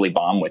we totally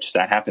bomb, which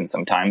that happens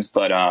sometimes.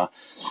 But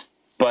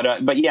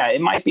yeah,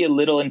 it might be a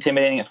little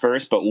intimidating at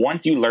first, but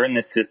once you learn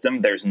this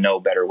system, there's no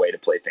better way to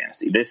play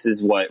fantasy. This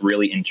is what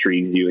really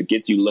intrigues you. It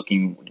gets you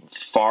looking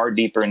far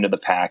deeper into the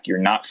pack. You're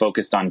not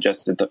focused on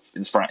just at the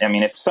front. I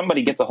mean, if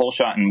somebody gets a hole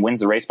shot and wins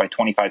the race by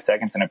 25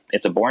 seconds and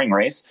it's a boring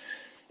race,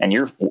 and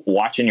you're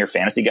watching your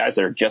fantasy guys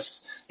that are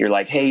you're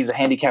like, hey, he's a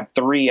handicap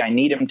 3. I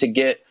need him to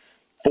get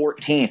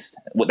 14th.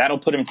 Well, that'll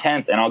put him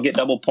 10th, and I'll get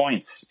double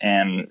points.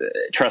 And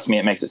trust me,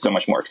 it makes it so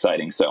much more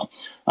exciting. So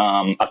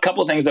a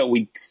couple of things that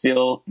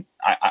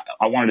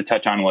I wanted to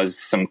touch on was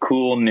some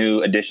cool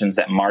new additions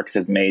that Marks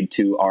has made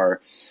to our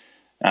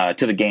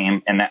to the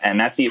game, and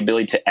that's the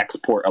ability to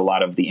export a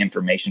lot of the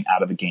information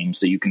out of the game,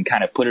 so you can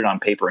kind of put it on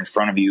paper in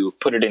front of you,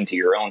 put it into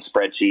your own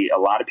spreadsheet. A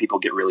lot of people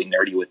get really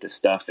nerdy with this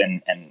stuff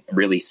and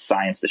really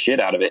science the shit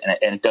out of it,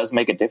 and it does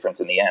make a difference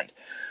in the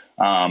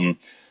end.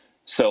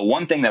 So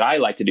one thing that I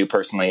like to do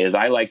personally is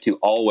I like to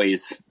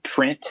always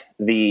print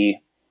the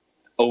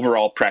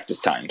overall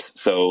practice times.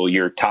 So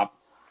your top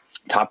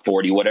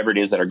 40, whatever it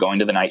is that are going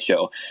to the night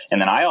show.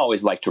 And then I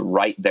always like to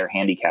write their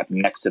handicap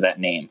next to that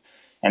name.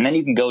 And then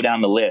you can go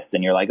down the list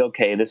and you're like,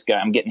 okay, this guy,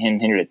 I'm getting him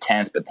here at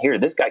 10th, but here,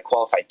 this guy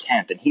qualified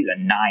 10th and he's a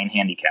 9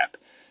 handicap.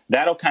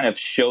 That'll kind of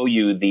show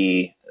you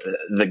the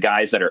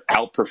guys that are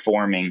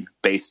outperforming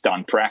based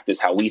on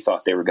practice, how we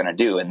thought they were going to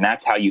do. And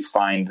that's how you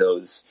find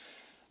those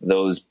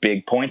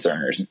big points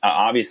earners.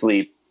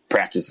 Obviously,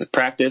 practice is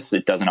practice.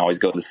 It doesn't always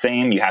go the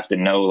same. You have to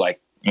know,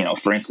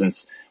 for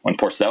instance, when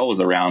Porcel was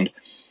around,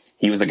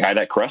 he was a guy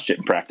that crushed it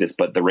in practice,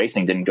 but the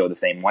racing didn't go the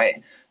same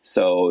way.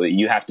 So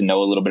you have to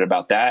know a little bit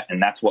about that.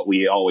 And that's what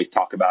we always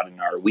talk about in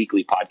our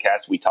weekly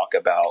podcast. We talk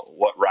about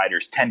what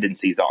riders'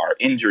 tendencies are,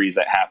 injuries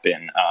that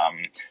happen,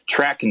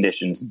 track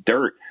conditions,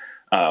 dirt,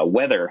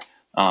 weather,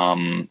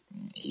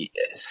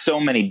 so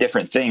many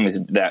different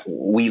things that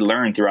we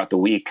learn throughout the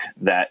week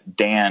that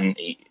Dan,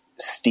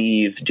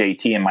 Steve,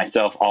 JT, and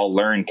myself all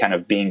learn kind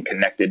of being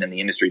connected in the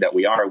industry that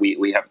we are.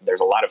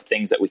 There's a lot of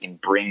things that we can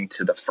bring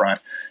to the front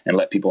and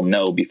let people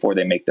know before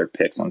they make their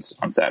picks on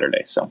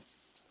Saturday. So.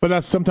 But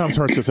that sometimes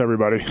hurts us,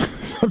 everybody.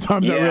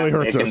 Sometimes that really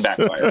hurts us. It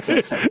can backfire.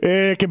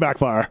 It can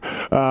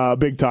backfire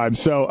big time.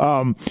 So,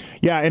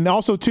 and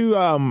also, too,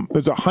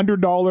 there's a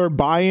 $100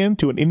 buy-in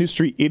to an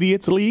Industry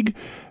Idiots League.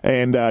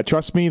 And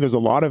trust me, there's a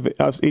lot of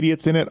us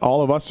idiots in it.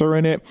 All of us are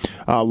in it.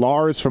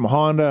 Lars from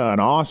Honda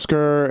and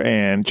Oscar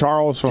and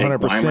Charles from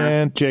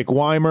 100%. Jake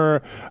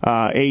Weimer,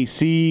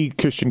 AC,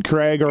 Christian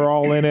Craig are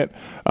all in it.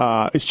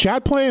 Is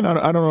Chad playing?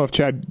 I don't know if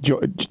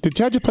did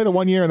Chad just play the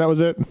 1 year and that was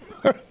it?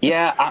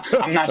 Yeah,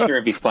 I'm not sure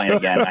if he's playing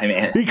again. I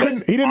mean, he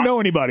didn't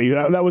know anybody.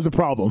 That was a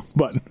problem.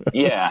 But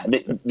yeah,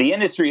 the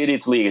Industry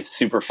Idiots League is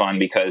super fun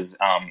because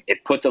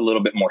it puts a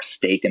little bit more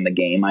stake in the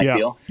game. I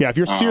feel. Yeah, if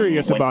you're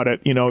serious about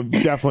it,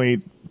 definitely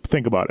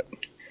think about it.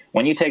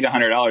 When you take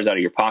 $100 out of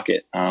your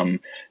pocket,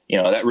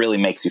 that really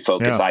makes you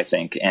focus. Yeah. I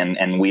think,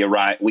 and we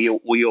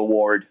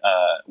award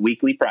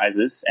weekly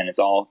prizes, and it's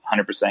all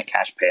 100%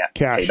 cash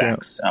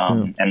paybacks.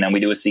 Yeah. And then we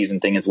do a season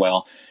thing as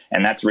well.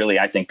 And that's really,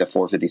 I think, the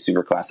 450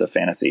 Superclass of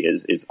fantasy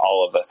is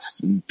all of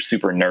us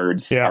super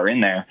nerds are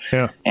in there.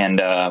 Yeah. And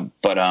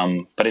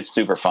but it's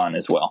super fun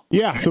as well.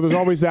 Yeah. So there's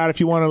always that. If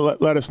you want to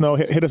let us know,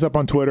 hit us up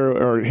on Twitter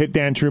or hit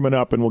Dan Truman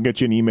up, and we'll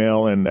get you an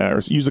email, and or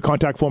use the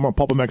contact form on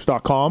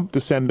pulpmx.com to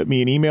send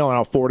me an email, and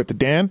I'll forward it to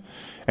Dan,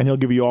 and he'll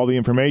give you all the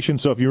information.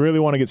 So if you really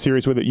want to get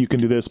serious with it, you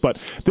can do this. But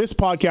this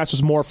podcast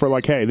is more for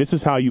hey, this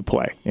is how you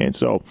play, and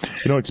so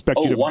we don't expect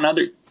you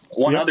to.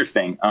 one other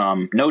thing,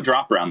 no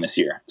drop round this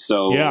year.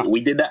 So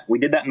we did that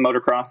in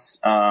motocross.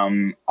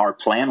 Our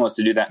plan was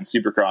to do that in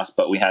supercross,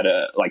 but we had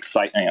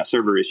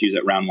server issues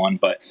at round 1.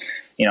 But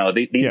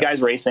these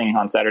guys racing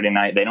on Saturday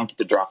night, they don't get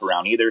to drop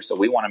around either. So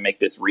we want to make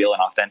this real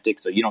and authentic.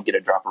 So you don't get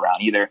to drop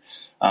around either.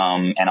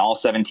 And all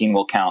 17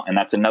 will count. And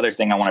that's another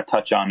thing I want to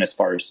touch on as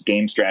far as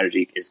game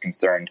strategy is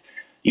concerned.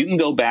 You can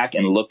go back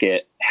and look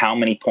at how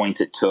many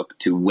points it took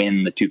to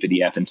win the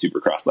 250F in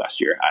Supercross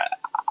last year.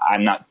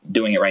 I'm not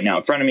doing it right now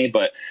in front of me,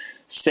 but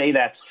say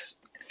that's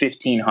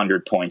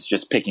 1,500 points,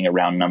 just picking a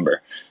round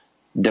number.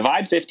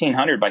 Divide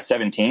 1,500 by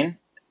 17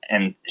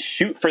 and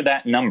shoot for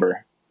that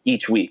number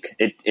each week.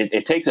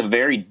 It takes a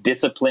very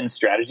disciplined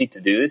strategy to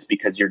do this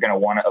because you're going to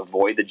want to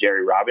avoid the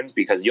Jerry Robbins,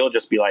 because you'll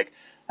just be like,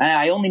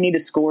 I only need to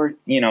score,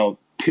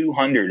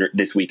 200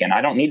 this weekend. I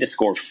don't need to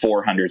score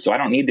 400. So I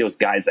don't need those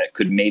guys that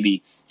could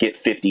maybe get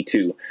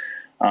 52.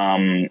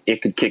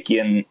 It could kick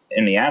you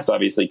in the ass,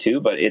 obviously, too,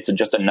 but it's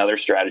just another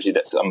strategy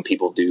that some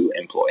people do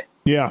employ.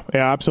 Yeah,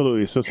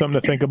 absolutely. So something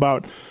to think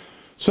about.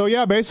 So,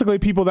 basically,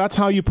 people, that's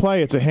how you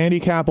play. It's a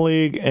handicap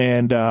league,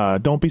 and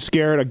don't be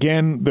scared.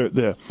 Again,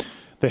 the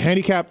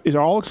handicap is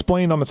all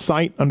explained on the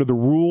site under the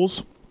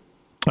rules.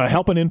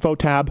 Help and info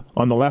tab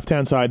on the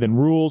left-hand side, then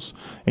rules,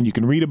 and you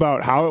can read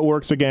about how it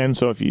works again.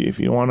 So if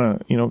you want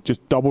to,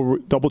 just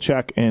double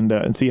check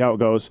and see how it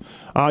goes.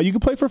 You can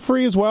play for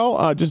free as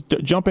well. Just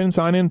jump in,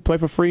 sign in, play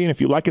for free, and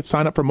if you like it,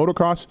 sign up for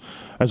motocross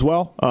as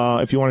well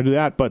if you want to do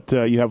that. But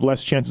you have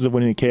less chances of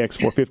winning a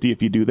KX450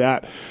 if you do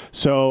that.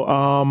 So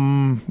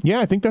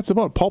I think that's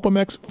about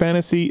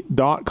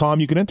Pulpmxfantasy.com.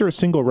 You can enter a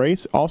single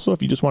race also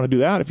if you just want to do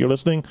that. If you're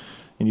listening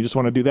and you just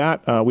want to do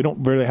that, we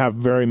don't really have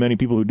very many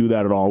people who do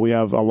that at all. We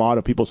have a lot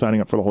of people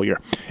signing up for the whole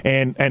year.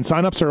 And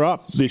signups are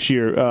up this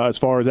year as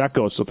far as that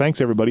goes. So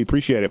thanks, everybody.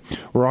 Appreciate it.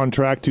 We're on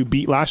track to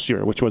beat last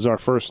year, which was our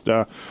first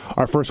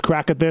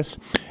crack at this.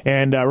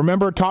 And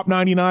remember, top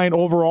 99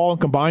 overall and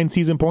combined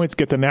season points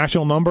gets a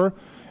national number.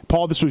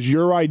 Paul, this was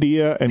your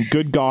idea, and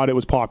good God, it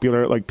was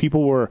popular. Like,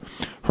 people were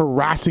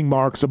harassing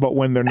Marks about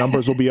when their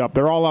numbers will be up.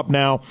 They're all up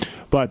now,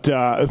 but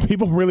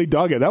people really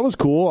dug it. That was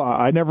cool.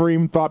 I never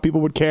even thought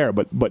people would care,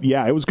 but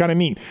yeah, it was kind of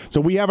neat. So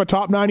we have a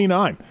top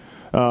 99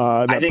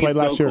 that played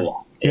last year.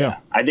 Cool. Yeah,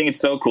 I think it's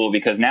so cool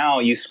because now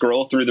you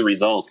scroll through the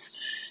results,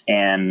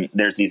 and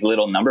there's these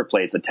little number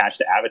plates attached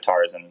to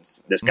avatars, and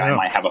this guy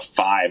might have a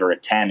 5 or a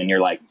 10, and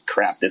you're like,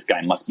 crap, this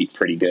guy must be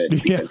pretty good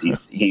because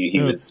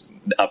he was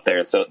up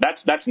there. So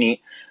that's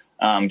neat.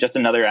 Just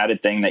another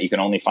added thing that you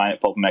can only find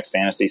at Pulpmx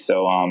Fantasy.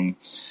 So,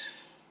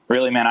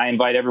 really, man, I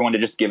invite everyone to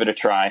just give it a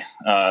try.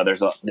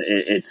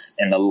 It's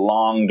in the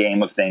long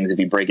game of things. If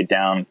you break it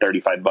down,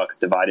 $35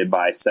 divided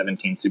by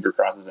 17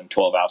 supercrosses and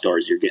 12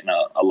 outdoors, you're getting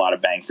a lot of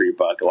bang for your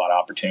buck, a lot of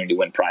opportunity to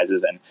win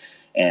prizes,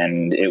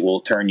 and it will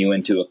turn you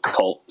into a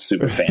cult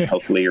super fan.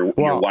 Hopefully your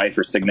wife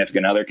or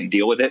significant other can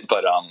deal with it,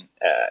 but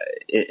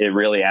it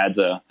really adds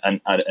a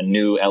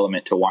new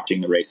element to watching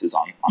the races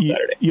on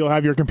Saturday. You'll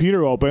have your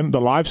computer open.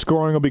 The live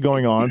scoring will be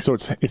going on, so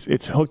it's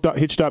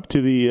hitched up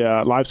to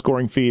the live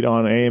scoring feed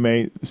on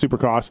AMA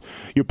Supercross.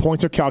 Your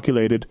points are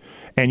calculated,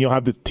 and you'll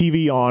have the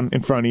TV on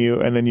in front of you,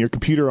 and then your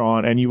computer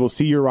on, and you will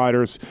see your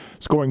riders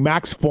scoring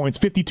max points,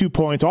 52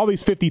 points, all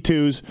these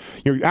 52s.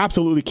 You're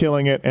absolutely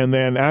killing it, and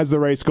then as the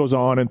race goes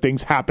on and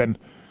things happen,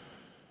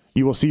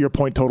 you will see your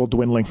point total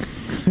dwindling.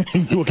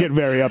 You will get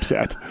very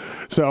upset.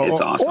 So,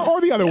 it's awesome.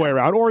 or the other way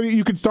around. Or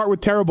you could start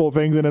with terrible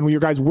things, and then your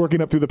guy's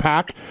working up through the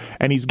pack,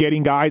 and he's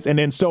getting guys. And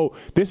then so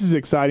this is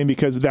exciting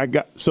because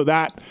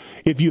that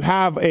if you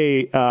have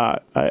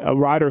a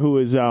rider who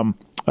is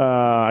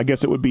I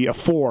guess it would be a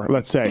 4,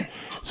 let's say.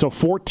 So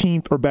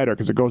 14th or better,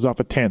 because it goes off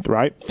a 10th,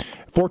 right?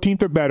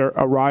 14th or better,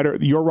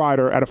 your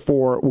rider at a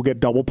 4 will get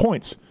double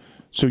points.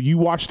 So you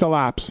watch the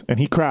laps, and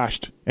he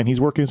crashed, and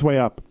he's working his way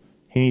up,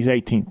 and he's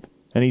 18th,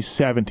 and he's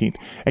 17th.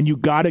 And you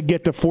got to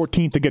get to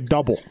 14th to get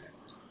double.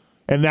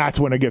 And that's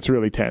when it gets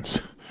really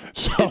tense.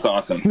 So. It's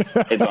awesome.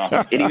 It's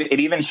awesome. It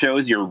even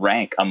shows your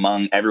rank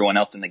among everyone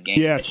else in the game.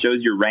 Yes. It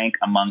shows your rank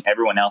among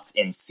everyone else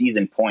in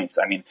season points.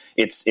 I mean,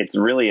 it's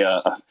really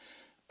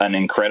an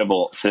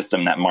incredible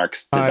system that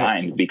Mark's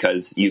designed,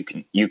 because you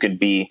could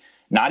be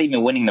not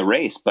even winning the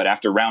race, but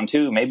after round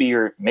 2, maybe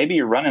you're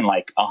running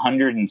like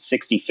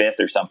 165th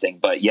or something,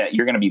 but yet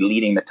you're going to be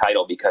leading the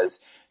title because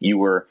you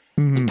were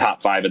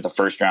top 5 at the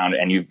first round,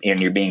 and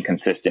you're being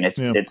consistent.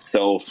 It's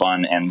so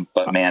fun,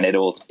 but man, it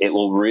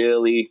will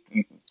really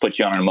put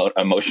you on an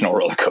emotional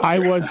roller coaster.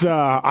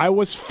 I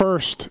was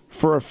first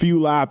for a few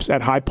laps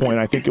at High Point.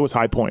 I think it was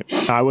High Point.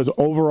 I was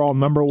overall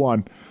number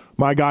 1.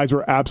 My guys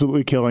were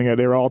absolutely killing it.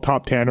 They were all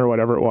top 10 or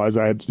whatever it was.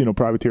 I had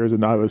privateers,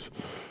 and I was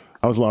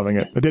loving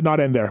it. It did not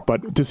end there,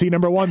 but to see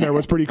number 1 there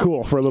was pretty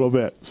cool for a little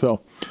bit.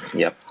 So,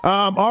 yep.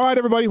 All right,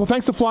 everybody. Well,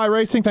 thanks to Fly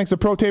Racing. Thanks to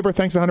Pro Taper.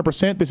 Thanks to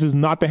 100%. This is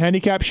not the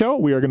handicap show.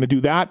 We are going to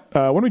do that.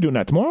 When are we doing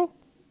that? Tomorrow?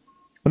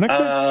 The next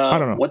day? I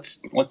don't know.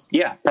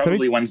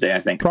 Probably Wednesday,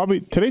 I think. Probably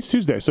today's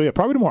Tuesday, so yeah,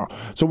 probably tomorrow.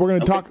 So we're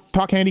going to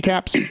talk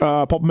handicaps,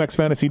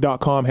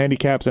 Pulpmxfantasy.com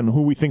handicaps, and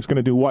who we think is going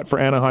to do what for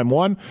Anaheim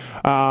 1.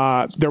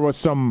 There was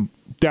some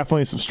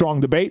definitely some strong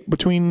debate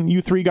between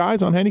you three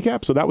guys on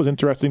handicap. So that was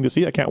interesting to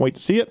see. I can't wait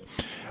to see it.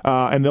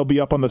 And they'll be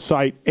up on the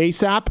site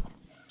ASAP.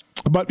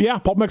 But yeah,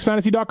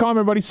 pulpmxfantasy.com.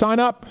 Everybody sign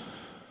up,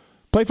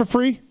 play for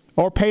free,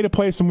 or pay to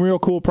play some real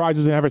cool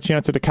prizes and have a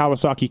chance at a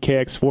Kawasaki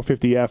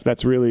KX450F.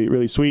 That's really,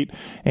 really sweet.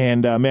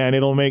 And, man,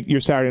 it'll make your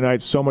Saturday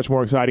night so much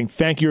more exciting.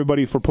 Thank you,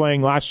 everybody, for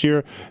playing last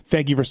year.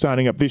 Thank you for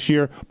signing up this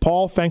year.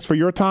 Paul, thanks for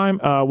your time.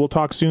 We'll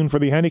talk soon for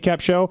the handicap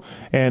show.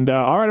 And,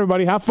 all right,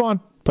 everybody, have fun.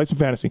 Play some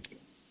fantasy.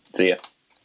 See ya.